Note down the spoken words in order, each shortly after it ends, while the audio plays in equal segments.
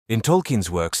In Tolkien's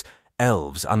works,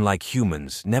 elves, unlike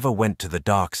humans, never went to the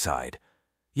dark side.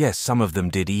 Yes, some of them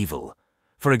did evil.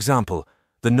 For example,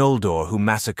 the Noldor who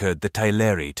massacred the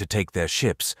Taeleri to take their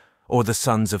ships, or the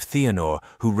sons of Theanor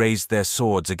who raised their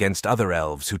swords against other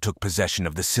elves who took possession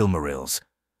of the Silmarils.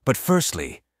 But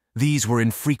firstly, these were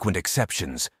infrequent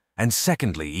exceptions, and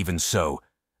secondly, even so,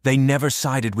 they never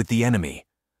sided with the enemy,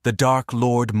 the Dark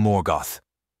Lord Morgoth.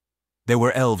 There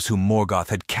were elves whom Morgoth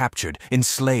had captured,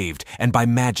 enslaved, and by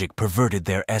magic perverted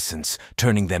their essence,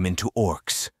 turning them into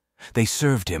orcs. They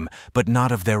served him, but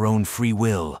not of their own free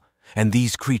will, and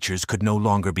these creatures could no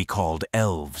longer be called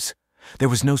elves. There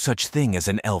was no such thing as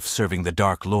an elf serving the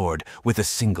Dark Lord, with a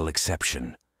single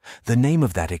exception. The name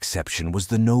of that exception was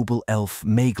the noble elf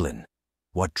Maeglin.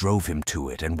 What drove him to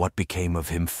it and what became of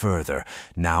him further,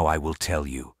 now I will tell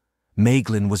you.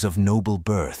 Maeglin was of noble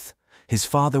birth. His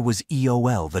father was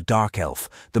Eowel the Dark Elf,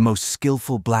 the most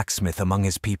skillful blacksmith among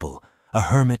his people, a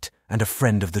hermit and a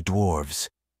friend of the dwarves.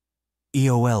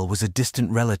 Eowel was a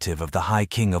distant relative of the High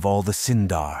King of all the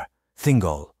Sindar,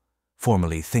 Thingol.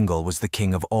 Formerly, Thingol was the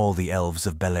king of all the elves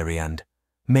of Beleriand.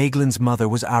 Maeglin's mother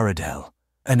was Aradel,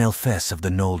 an elfess of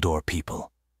the Noldor people.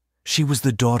 She was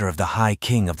the daughter of the High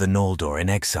King of the Noldor in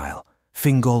exile,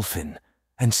 Fingolfin,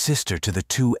 and sister to the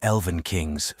two elven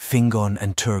kings, Fingon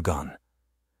and Turgon.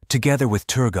 Together with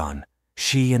Turgon,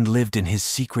 she lived in his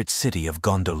secret city of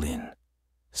Gondolin.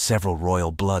 Several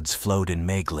royal bloods flowed in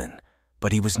Maeglin,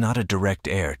 but he was not a direct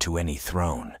heir to any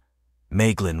throne.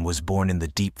 Maeglin was born in the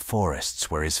deep forests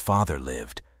where his father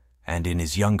lived, and in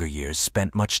his younger years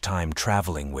spent much time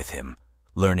traveling with him,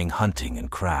 learning hunting and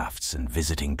crafts and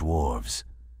visiting dwarves.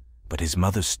 But his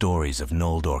mother's stories of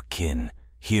Noldor kin,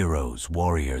 heroes,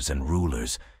 warriors, and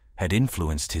rulers had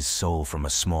influenced his soul from a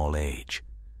small age.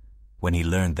 When he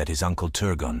learned that his uncle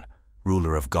Turgon,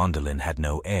 ruler of Gondolin, had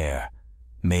no heir,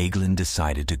 Maeglin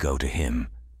decided to go to him.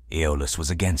 Eolus was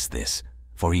against this,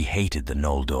 for he hated the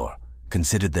Noldor,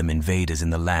 considered them invaders in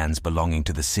the lands belonging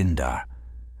to the Sindar.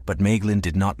 But Maeglin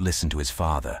did not listen to his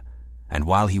father, and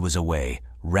while he was away,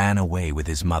 ran away with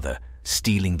his mother,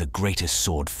 stealing the greatest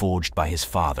sword forged by his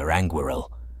father,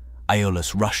 Angwiril.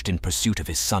 Aeolus rushed in pursuit of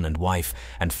his son and wife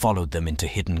and followed them into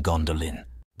hidden Gondolin.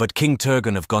 But King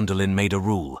Turgon of Gondolin made a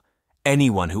rule.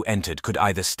 Anyone who entered could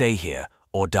either stay here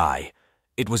or die.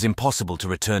 It was impossible to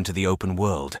return to the open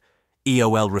world.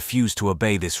 Eowel refused to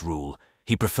obey this rule.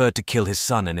 He preferred to kill his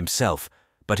son and himself,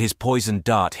 but his poisoned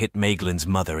dart hit Maeglin's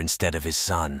mother instead of his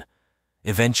son.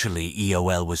 Eventually,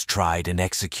 Eowel was tried and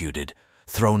executed,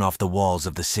 thrown off the walls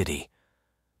of the city.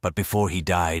 But before he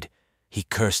died, he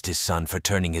cursed his son for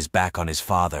turning his back on his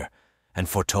father, and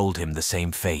foretold him the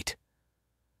same fate.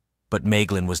 But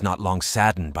Maeglin was not long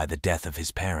saddened by the death of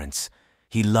his parents.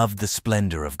 He loved the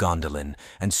splendor of Gondolin,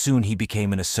 and soon he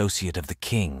became an associate of the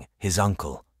king, his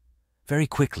uncle. Very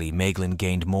quickly, Maeglin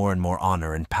gained more and more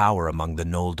honor and power among the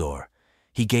Noldor.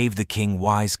 He gave the king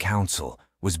wise counsel,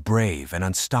 was brave and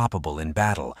unstoppable in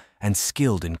battle, and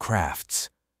skilled in crafts.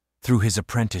 Through his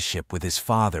apprenticeship with his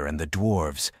father and the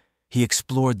dwarves, he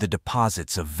explored the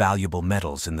deposits of valuable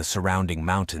metals in the surrounding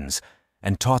mountains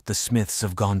and taught the smiths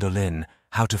of Gondolin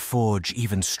how to forge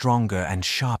even stronger and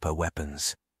sharper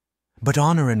weapons. But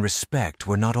honor and respect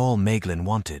were not all Maeglin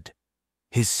wanted.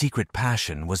 His secret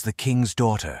passion was the king's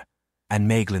daughter, and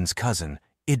Maeglin's cousin,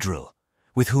 Idril,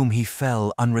 with whom he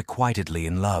fell unrequitedly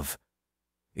in love.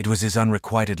 It was his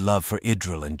unrequited love for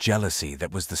Idril and jealousy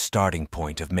that was the starting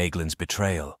point of Maeglin's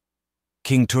betrayal.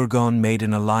 King Turgon made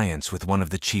an alliance with one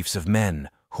of the chiefs of men,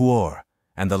 Huor,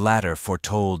 and the latter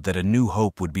foretold that a new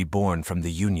hope would be born from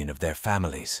the union of their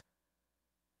families.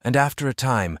 And after a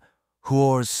time,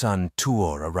 Huor's son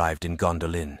Tuor arrived in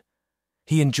Gondolin.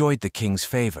 He enjoyed the king's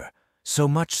favor, so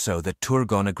much so that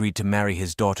Turgon agreed to marry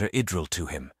his daughter Idril to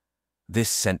him.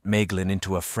 This sent Maeglin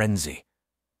into a frenzy.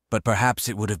 But perhaps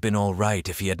it would have been all right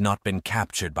if he had not been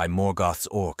captured by Morgoth's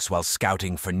orcs while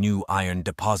scouting for new iron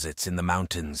deposits in the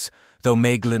mountains. Though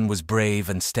Maeglin was brave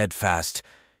and steadfast,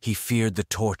 he feared the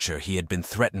torture he had been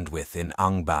threatened with in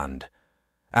Angband.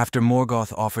 After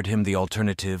Morgoth offered him the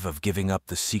alternative of giving up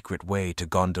the secret way to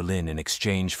Gondolin in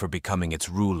exchange for becoming its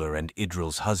ruler and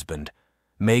Idril's husband,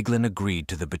 Maeglin agreed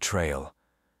to the betrayal.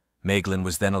 Maeglin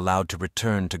was then allowed to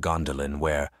return to Gondolin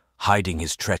where, hiding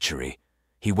his treachery,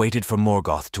 he waited for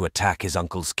Morgoth to attack his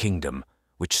uncle's kingdom,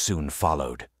 which soon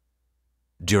followed.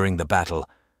 During the battle,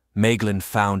 Maeglin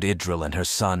found Idril and her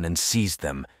son and seized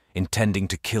them, intending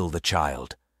to kill the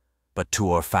child. But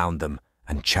Tuor found them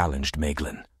and challenged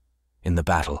Maeglin. In the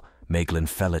battle, Maeglin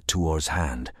fell at Tuor's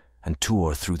hand, and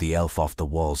Tuor threw the elf off the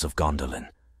walls of Gondolin.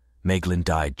 Maeglin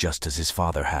died just as his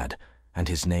father had, and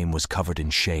his name was covered in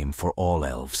shame for all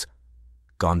elves.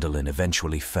 Gondolin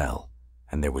eventually fell,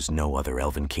 and there was no other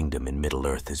elven kingdom in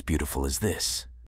Middle-earth as beautiful as this.